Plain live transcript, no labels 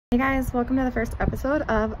Hey guys, welcome to the first episode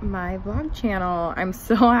of my vlog channel. I'm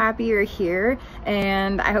so happy you're here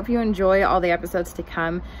and I hope you enjoy all the episodes to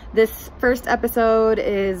come. This first episode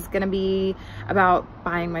is gonna be about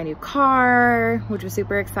buying my new car, which was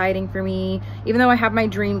super exciting for me. Even though I have my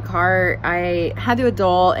dream car, I had to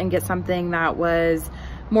adult and get something that was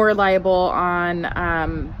more reliable on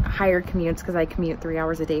higher commutes because I commute 3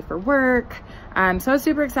 hours a day for work. So I was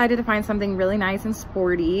super excited to find something really nice and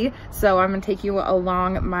sporty. So I'm gonna take you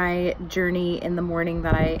along my journey in the morning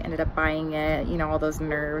that I ended up buying it, you know, all those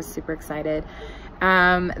nerves, super excited.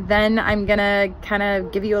 Then I'm gonna kind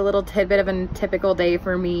of give you a little tidbit of a typical day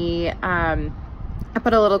for me. I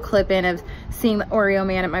put a little clip in of seeing the Oreo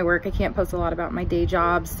Man at my work. I can't post a lot about my day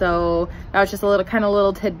job, so that was just a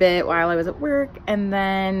little tidbit while I was at work. And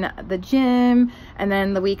then the gym, and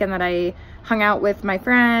then the weekend that I hung out with my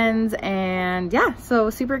friends. And yeah, so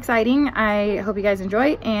super exciting. I hope you guys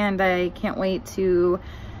enjoy, and I can't wait to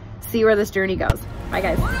see where this journey goes. Bye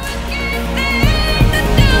guys.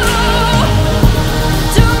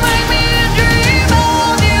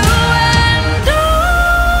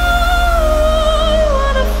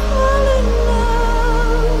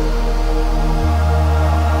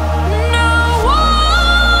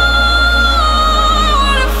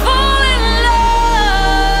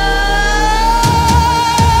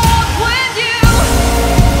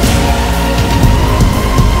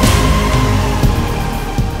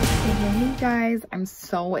 I'm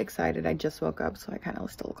so excited. I just woke up, so I kind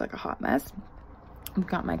of still look like a hot mess. I've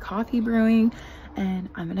got my coffee brewing and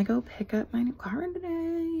I'm gonna go pick up my new car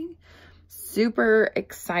today. Super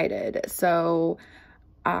excited. So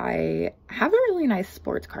I have a really nice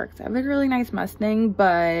sports car because I have a really nice Mustang,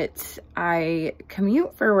 but I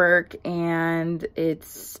commute for work and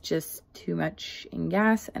it's just too much in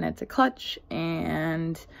gas and it's a clutch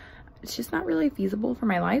and it's just not really feasible for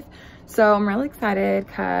my life. So I'm really excited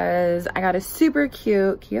because I got a super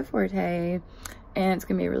cute Kia Forte and it's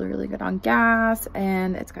gonna be really good on gas,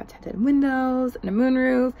 and it's got tinted windows and a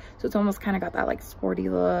moonroof, so it's almost kind of got that like sporty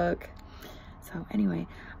look. So anyway,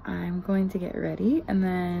 I'm going to get ready and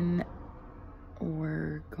then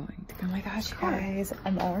we're going to go. Oh my gosh, guys,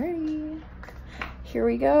 I'm all ready. Here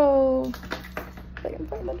we go. I can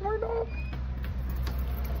find the door knob.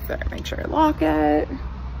 Better make sure I lock it.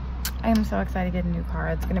 I am so excited to get a new car.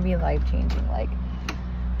 It's gonna be life-changing. Like,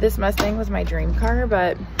 this Mustang was my dream car,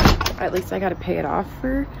 but at least I got to pay it off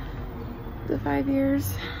for the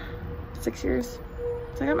 6 years.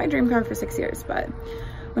 So I got my dream car for 6 years, but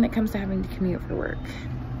when it comes to having to commute for work,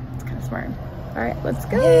 it's kind of smart. All right, let's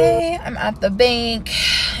go. Yay, I'm at the bank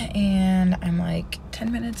and I'm like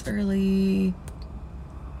 10 minutes early.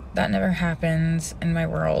 That never happens in my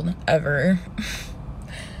world, ever.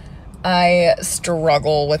 I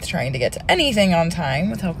struggle with trying to get to anything on time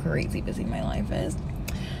with how crazy busy my life is.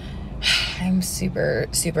 I'm super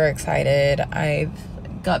excited.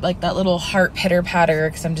 I've got like that little heart pitter patter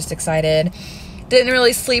because I'm just excited. Didn't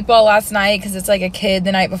really sleep well last night because it's like a kid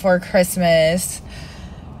the night before Christmas.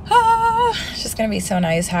 It's just gonna be so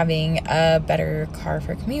nice having a better car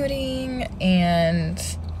for commuting, and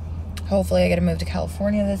hopefully I get to move to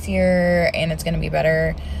California this year and it's gonna be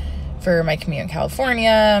better for my commute in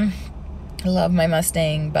California. I love my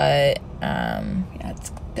Mustang, but yeah, it's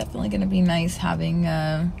definitely going to be nice having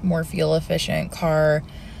a more fuel efficient car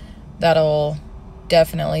that'll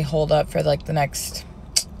definitely hold up for like the next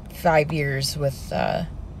 5 years with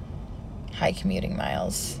high commuting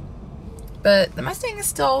miles. But the Mustang is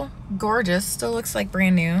still gorgeous, still looks like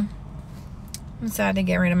brand new. I'm sad to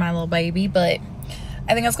get rid of my little baby, but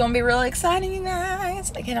I think it's going to be really exciting, you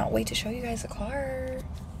guys. I cannot wait to show you guys the car.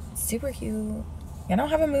 It's super cute. I don't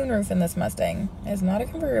have a moonroof in this Mustang. It's not a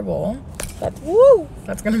convertible.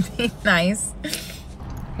 That's gonna be nice.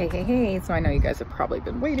 Hey. So I know you guys have probably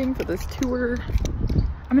been waiting for this tour.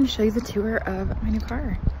 I'm gonna show you the tour of my new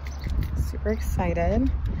car. Super excited.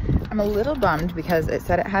 I'm a little bummed because it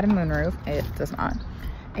said it had a moonroof. It does not.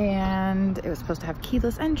 And it was supposed to have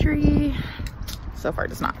keyless entry. So far it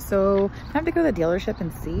does not. So I have to go to the dealership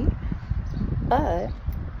and see. But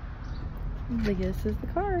this is the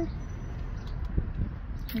car.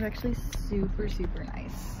 It's actually super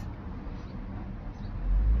nice.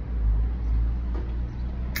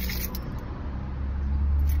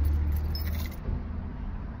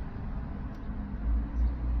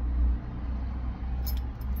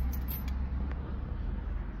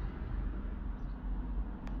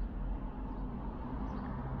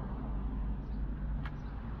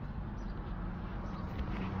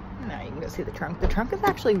 Now you can go see the trunk. The trunk is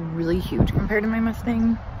actually really huge compared to my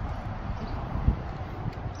Mustang.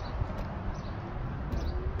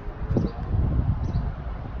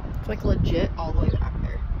 It's like legit all the way back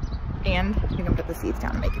there. And you can put the seats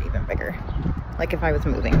down and make it even bigger. Like if I was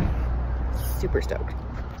moving. Super stoked.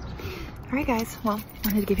 All right, guys. Well,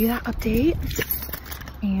 wanted to give you that update.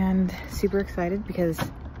 And super excited because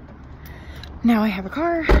now I have a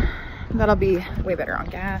car that'll be way better on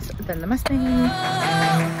gas than the Mustang.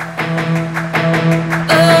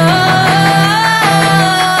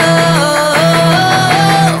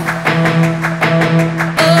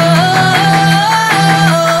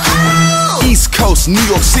 New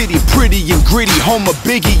York City, pretty and gritty, home of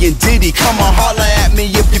Biggie and Diddy. Come on, holla at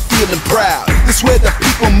me if you're feeling proud. This where the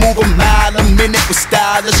people move a mile a minute with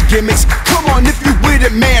stylish gimmicks. Come on, if you with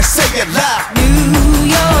it, man, say it loud.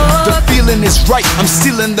 New York. The feeling is right, I'm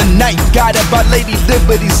stealing the night. Guided by Lady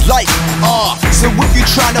Liberty's light. So if you're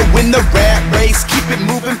trying to win the rat race, keep it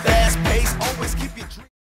moving fast pace. Always keep your dream.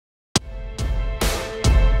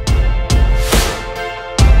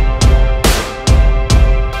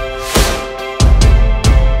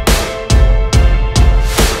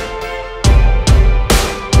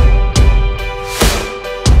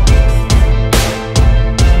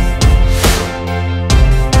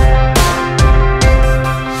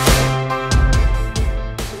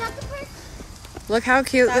 Look how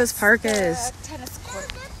cute this park is.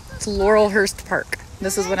 It's Laurelhurst Park.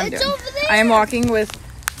 This is what I'm doing. I am walking with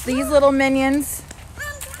these little minions.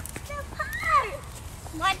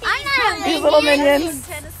 These little minions.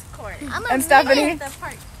 And Stephanie.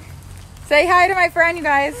 Say hi to my friend, you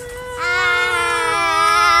guys.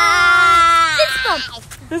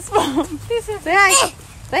 This phone. Say hi.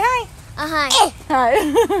 Say hi. Hi. Hi.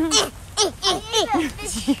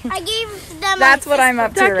 I gave them. That's what I'm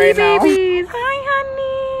up to right now. Babies. Hi,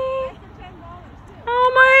 honey.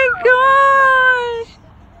 Oh my gosh.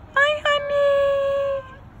 Hi, honey.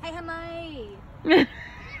 Hi, honey.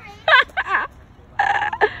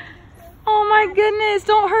 Oh my goodness!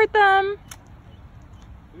 Don't hurt them.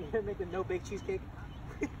 You gonna make a no-bake cheesecake?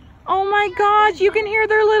 Oh my gosh! You can hear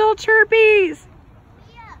their little chirpies.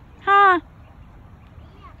 Huh?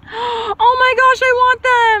 Oh my gosh! I want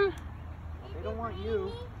them. They don't want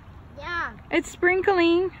you. Yeah. It's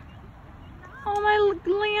sprinkling. Oh my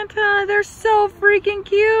Lanta, they're so freaking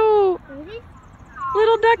cute. Really?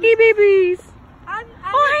 Little ducky babies. I'm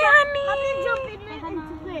Oh, hi, honey.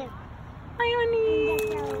 honey. Hi, honey.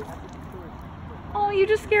 Oh, you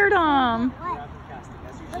just scared them.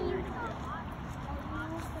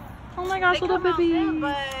 Oh my gosh, little babies.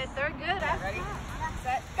 But they're good. Ready?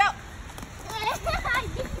 Set, go.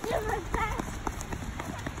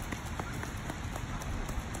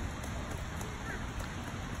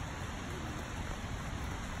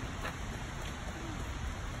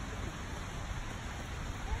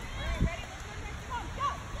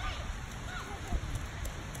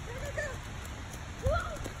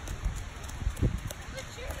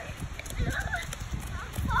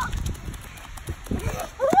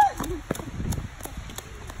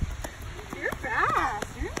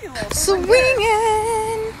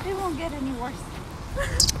 Swinging. They won't get any worse.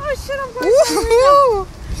 Oh shit, I'm Woohoo!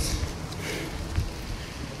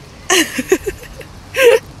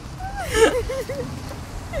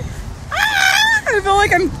 I feel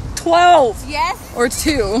like I'm 12. Yes. Or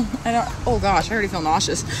 2. I don't. Oh gosh, I already feel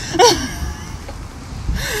nauseous.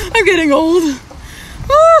 I'm getting old.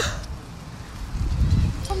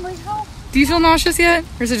 Do you feel nauseous yet?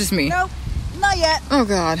 Or is it just me? Nope, not yet. Oh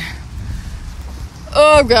god.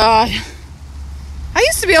 Oh god. I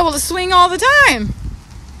used to be able to swing all the time.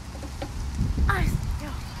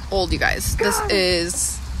 Old, you guys. This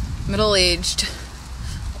is middle-aged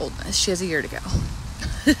oldness. She has a year to go.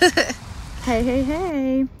 Hey, hey,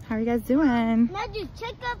 hey. How are you guys doing? Now just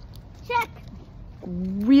check.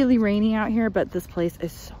 Really rainy out here, but this place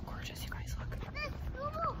is so gorgeous, you guys. Look.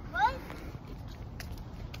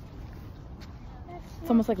 It's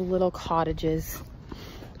almost like little cottages.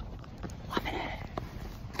 Loving it.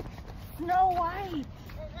 Snow White.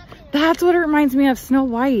 That's what it reminds me of, Snow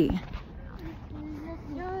White.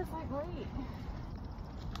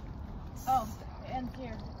 Oh, and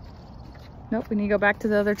here. Nope, we need to go back to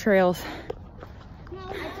the other trails. No,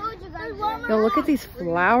 I told you guys. Yo, look at these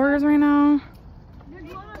flowers right now.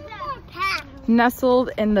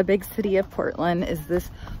 Nestled in the big city of Portland is this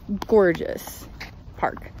gorgeous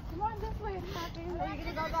park. Come on this way. Are you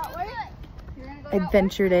gonna go that way? You're gonna go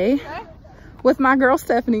Adventure day with my girl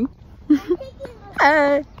Stephanie.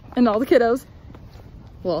 Hey, and all the kiddos.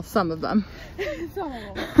 Well, some of them.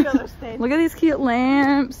 Look at these cute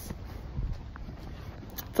lamps.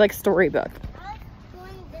 It's like storybook.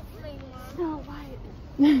 Snow White.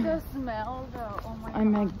 The smell though. Oh my god.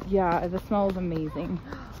 I'm like, yeah, the smell is amazing.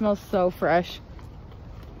 It smells so fresh.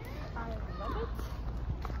 I love it.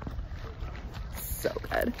 So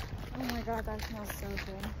good. Oh my god, that smells so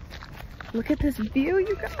good. Look at this view,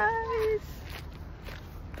 you guys.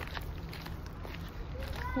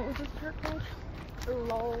 What was this park called?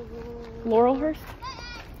 Laurelhurst?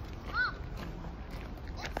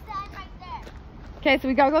 Okay, so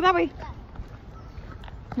we gotta go that way.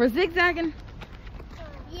 We're zigzagging.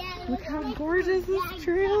 Look how gorgeous this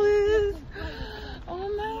trail is. Oh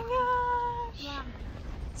my gosh.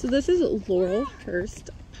 So this is Laurelhurst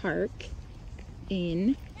Park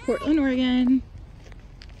in Portland, Oregon.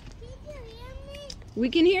 We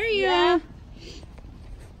can hear you. Yeah.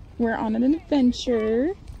 We're on an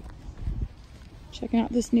adventure. Checking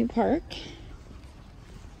out this new park.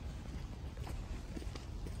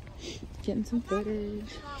 Getting some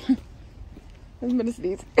footage. I'm gonna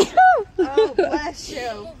sneeze. Oh, bless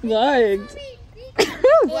you. Legs.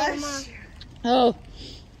 Bless you. Oh,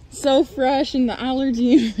 so fresh in the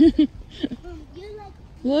allergy.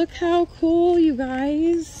 Look how cool, you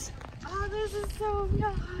guys. Oh, this is so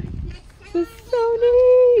nice. This is so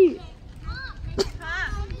neat.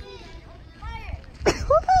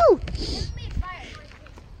 Woohoo!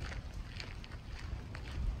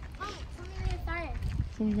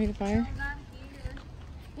 Someone made a fire?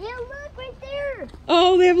 Yeah, look right there.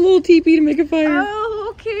 Oh, they have a little teepee to make a fire. Oh,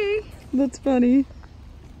 okay. That's funny.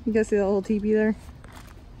 You guys see that little teepee there?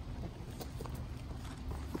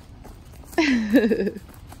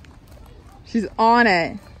 She's on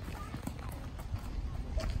it.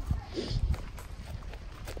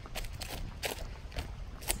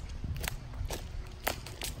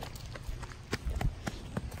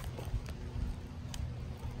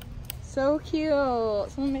 So cute.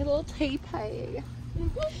 Someone made a little teepee.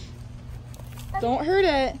 Don't hurt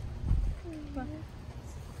it.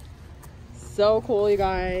 So cool, you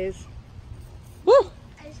guys. Woo!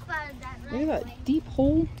 I spotted that right Look at away. that deep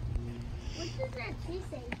hole. What does that tree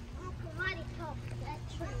say? Oh, karate chop that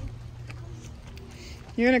tree.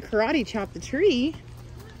 You're gonna karate chop the tree?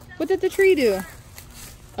 What did the tree do?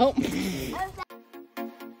 Oh.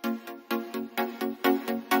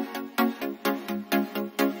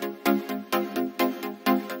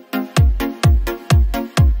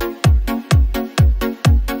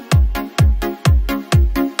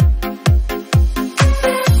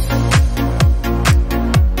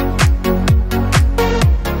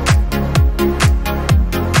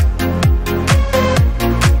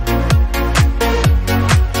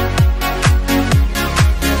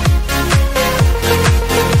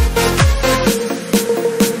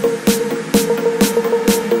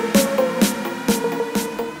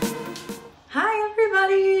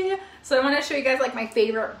 So I want to show you guys like my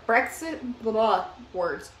favorite breakfast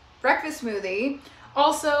smoothie.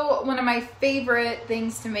 Also, one of my favorite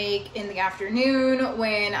things to make in the afternoon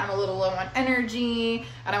when I'm a little low on energy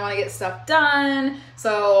and I want to get stuff done.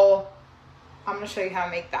 So I'm going to show you how I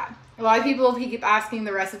make that. A lot of people keep asking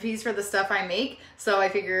the recipes for the stuff I make, so I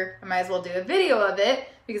figure I might as well do a video of it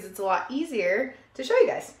because it's a lot easier to show you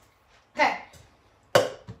guys. Okay.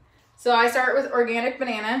 So I start with organic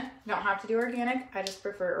banana. You don't have to do organic. I just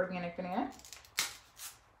prefer organic banana.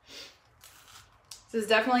 This is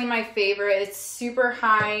definitely my favorite. It's super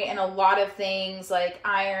high in a lot of things like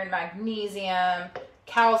iron, magnesium,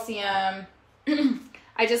 calcium.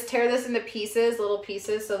 I just tear this into pieces, little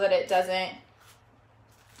pieces, so that it doesn't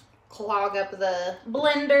clog up the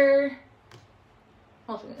blender.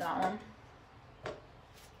 I'll do that one.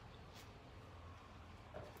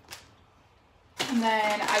 And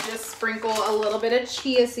then I just sprinkle a little bit of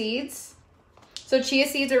chia seeds. So chia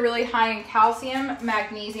seeds are really high in calcium,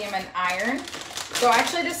 magnesium, and iron. So I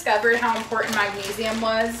actually discovered how important magnesium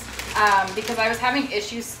was because I was having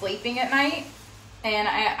issues sleeping at night. And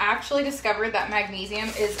I actually discovered that magnesium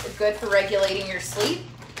is good for regulating your sleep.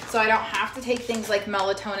 So I don't have to take things like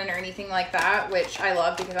melatonin or anything like that, which I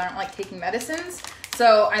love because I don't like taking medicines.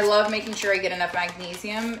 So I love making sure I get enough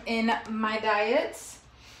magnesium in my diet.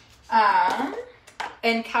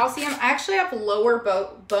 And calcium, I actually have lower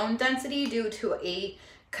bone density due to a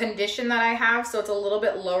condition that I have, so it's a little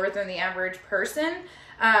bit lower than the average person.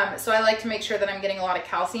 So I like to make sure that I'm getting a lot of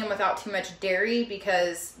calcium without too much dairy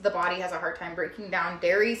because the body has a hard time breaking down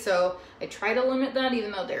dairy, so I try to limit that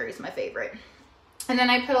even though dairy is my favorite. And then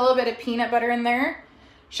I put a little bit of peanut butter in there.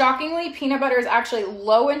 Shockingly, peanut butter is actually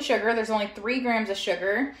low in sugar. There's only 3 grams of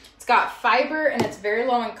sugar. It's got fiber and it's very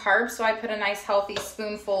low in carbs, so I put a nice healthy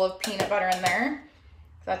spoonful of peanut butter in there.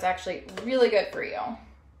 That's actually really good for you.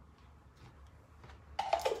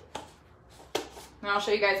 And I'll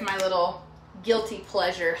show you guys my little guilty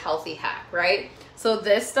pleasure healthy hack, right? So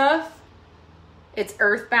this stuff, it's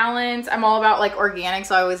Earth Balance. I'm all about like organic,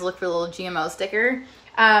 so I always look for a little GMO sticker.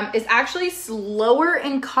 It's actually lower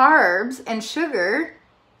in carbs and sugar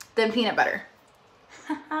than peanut butter.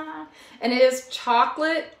 And it is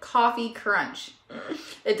chocolate coffee crunch.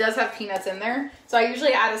 It does have peanuts in there. So I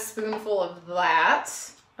usually add a spoonful of that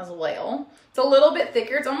as well. It's a little bit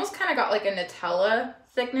thicker. It's almost kind of got like a Nutella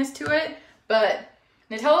thickness to it, but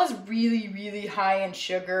Nutella is really, really high in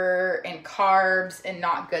sugar and carbs and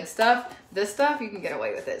not good stuff. This stuff, you can get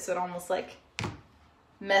away with it. So it almost like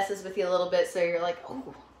messes with you a little bit. So you're like,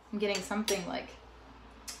 oh, I'm getting something like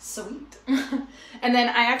sweet. And then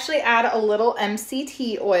I actually add a little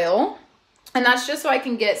MCT oil, and that's just so I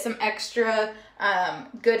can get some extra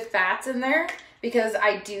good fats in there, because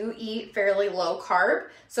I do eat fairly low carb.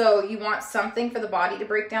 So you want something for the body to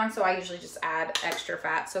break down. So I usually just add extra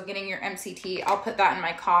fat. So getting your MCT, I'll put that in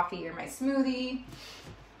my coffee or my smoothie.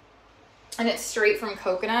 And it's straight from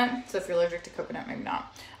coconut. So if you're allergic to coconut, maybe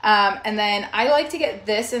not. And then I like to get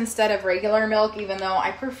this instead of regular milk, even though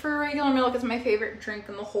I prefer regular milk. It's my favorite drink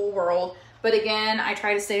in the whole world. But again, I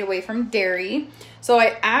try to stay away from dairy. So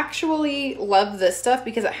I actually love this stuff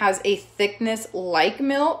because it has a thickness like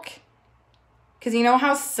milk. Because you know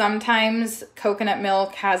how sometimes coconut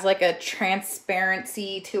milk has like a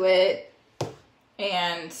transparency to it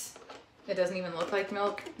and it doesn't even look like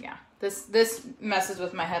milk? Yeah, this messes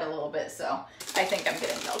with my head a little bit, so I think I'm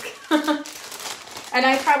getting milk. And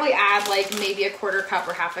I probably add like maybe a 1/4 cup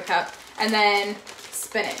or 1/2 cup, and then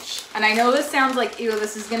spinach. And I know this sounds like, ew,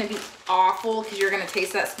 this is gonna be awful because you're gonna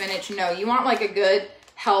taste that spinach. No, you want like a good,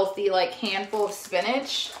 healthy like handful of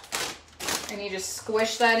spinach, and you just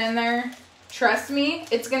squish that in there. Trust me,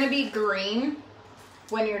 it's gonna be green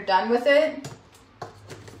when you're done with it,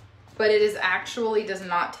 but it is actually does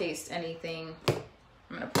not taste anything. I'm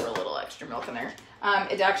gonna pour a little extra milk in there.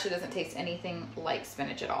 It actually doesn't taste anything like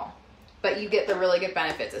spinach at all, but you get the really good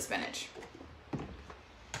benefits of spinach.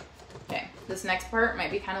 Okay, this next part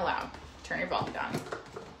might be kind of loud. Turn your volume down.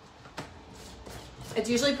 It's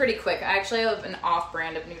usually pretty quick. I actually have an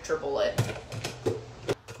off-brand of NutriBullet.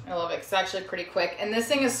 I love it. It's actually pretty quick. And this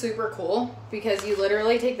thing is super cool because you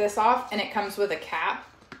literally take this off and it comes with a cap.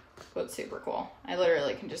 So it's super cool. I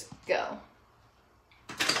literally can just go.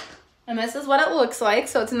 And this is what it looks like.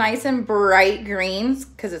 So it's nice and bright greens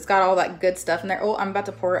because it's got all that good stuff in there. Oh, I'm about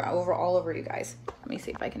to pour it all over you guys. Let me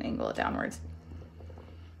see if I can angle it downwards.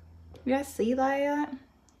 You guys see that?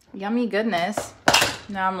 Yummy goodness.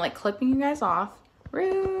 Now I'm like clipping you guys off.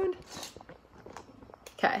 Rude.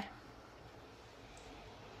 Okay.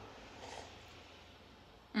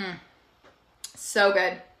 So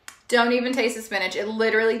good. Don't even taste the spinach. It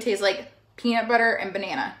literally tastes like peanut butter and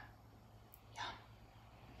banana. Yum.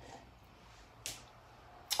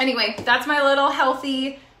 Anyway, that's my little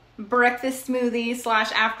healthy breakfast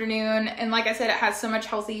smoothie / afternoon. And like I said, it has so much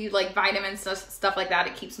healthy like vitamins, stuff like that.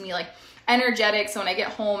 It keeps me like energetic. So when I get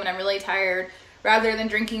home and I'm really tired, rather than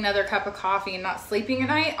drinking another cup of coffee and not sleeping at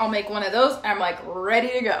night, I'll make one of those and I'm like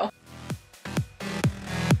ready to go.